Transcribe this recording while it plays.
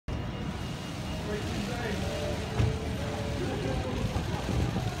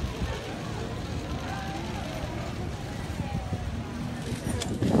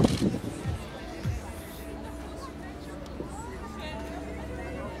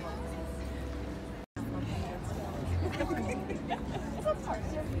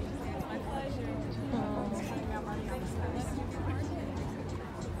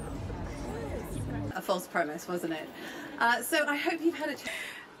a false premise, wasn't it? So I hope you've had a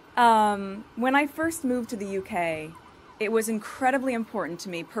chance. When I first moved to the UK, it was incredibly important to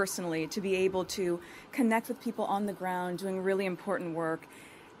me personally to be able to connect with people on the ground doing really important work.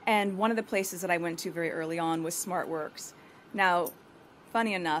 And one of the places that I went to very early on was SmartWorks. Now,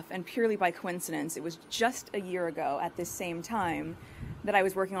 funny enough, and purely by coincidence, it was just a year ago at this same time that I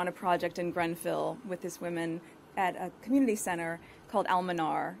was working on a project in Grenfell with this woman at a community center called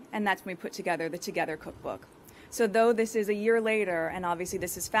Almanar, and that's when we put together the Together cookbook. So though this is a year later, and obviously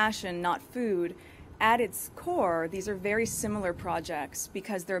this is fashion, not food, at its core, these are very similar projects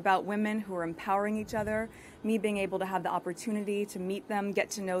because they're about women who are empowering each other, me being able to have the opportunity to meet them, get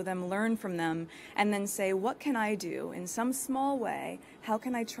to know them, learn from them, and then say, what can I do in some small way? How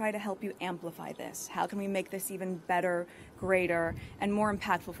can I try to help you amplify this? How can we make this even better, greater, and more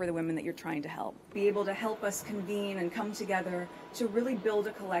impactful for the women that you're trying to help? Be able to help us convene and come together to really build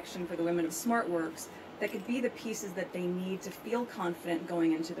a collection for the women of SmartWorks that could be the pieces that they need to feel confident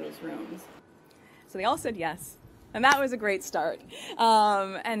going into those rooms. So they all said yes, and that was a great start.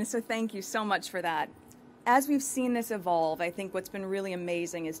 And so thank you so much for that. As we've seen this evolve, I think what's been really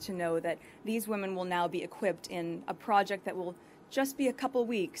amazing is to know that these women will now be equipped in a project that will just be a couple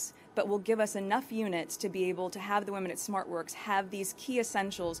weeks, but will give us enough units to be able to have the women at SmartWorks have these key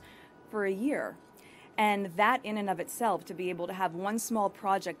essentials for a year. And that in and of itself, to be able to have one small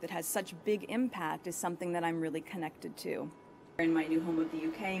project that has such big impact is something that I'm really connected to. In my new home of the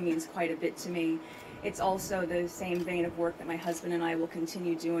UK means quite a bit to me. It's also the same vein of work that my husband and I will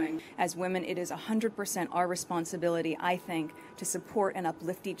continue doing. As women, it is 100% our responsibility, I think, to support and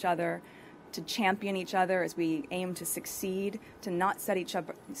uplift each other, to champion each other as we aim to succeed, to not set each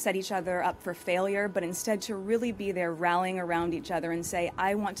other up for failure, but instead to really be there rallying around each other and say,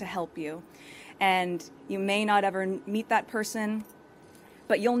 I want to help you. And you may not ever meet that person,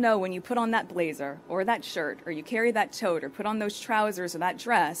 but you'll know when you put on that blazer or that shirt or you carry that tote or put on those trousers or that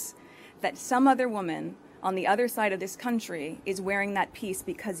dress that some other woman on the other side of this country is wearing that piece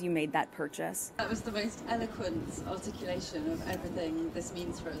because you made that purchase. That was the most eloquent articulation of everything this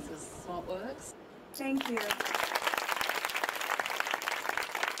means for us as SmartWorks. Thank you.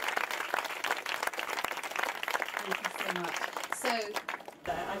 Thank you so much. So,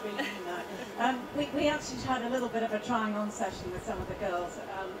 I really mean that. We actually had a little bit of a trying on session with some of the girls.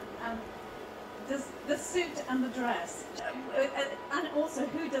 And does the suit and the dress, and also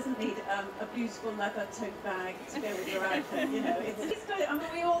who doesn't need a beautiful leather tote bag to go with your outfit? You know, it's good. I mean,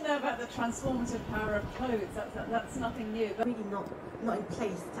 we all know about the transformative power of clothes. That's nothing new. But really not in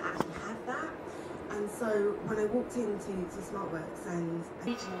place to actually have that. And so when I walked into SmartWorks and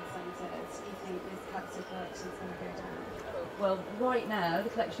regional centres, do you think this capital collection is going to go down? Well, right now the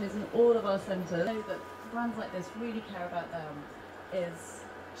collection is in all of our centres. I know that brands like this really care about them is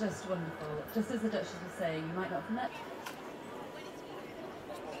just wonderful. Just as the Duchess was saying, you might not have met.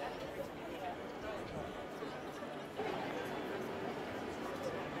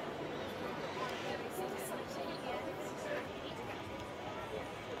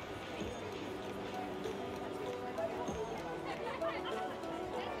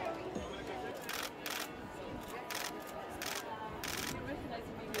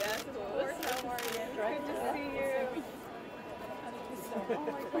 Oh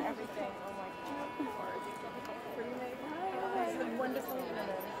my god, everything. Oh my god. Pretty made. Hi. This is a wonderful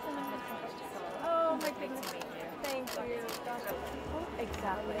dinner. Oh my goodness. Thank you.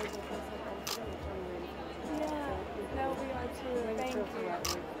 Exactly. Yeah. No, we are too. Thank you.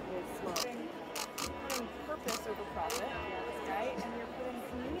 Putting purpose over profit, right? And you're putting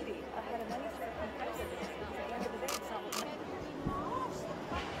community ahead of anything.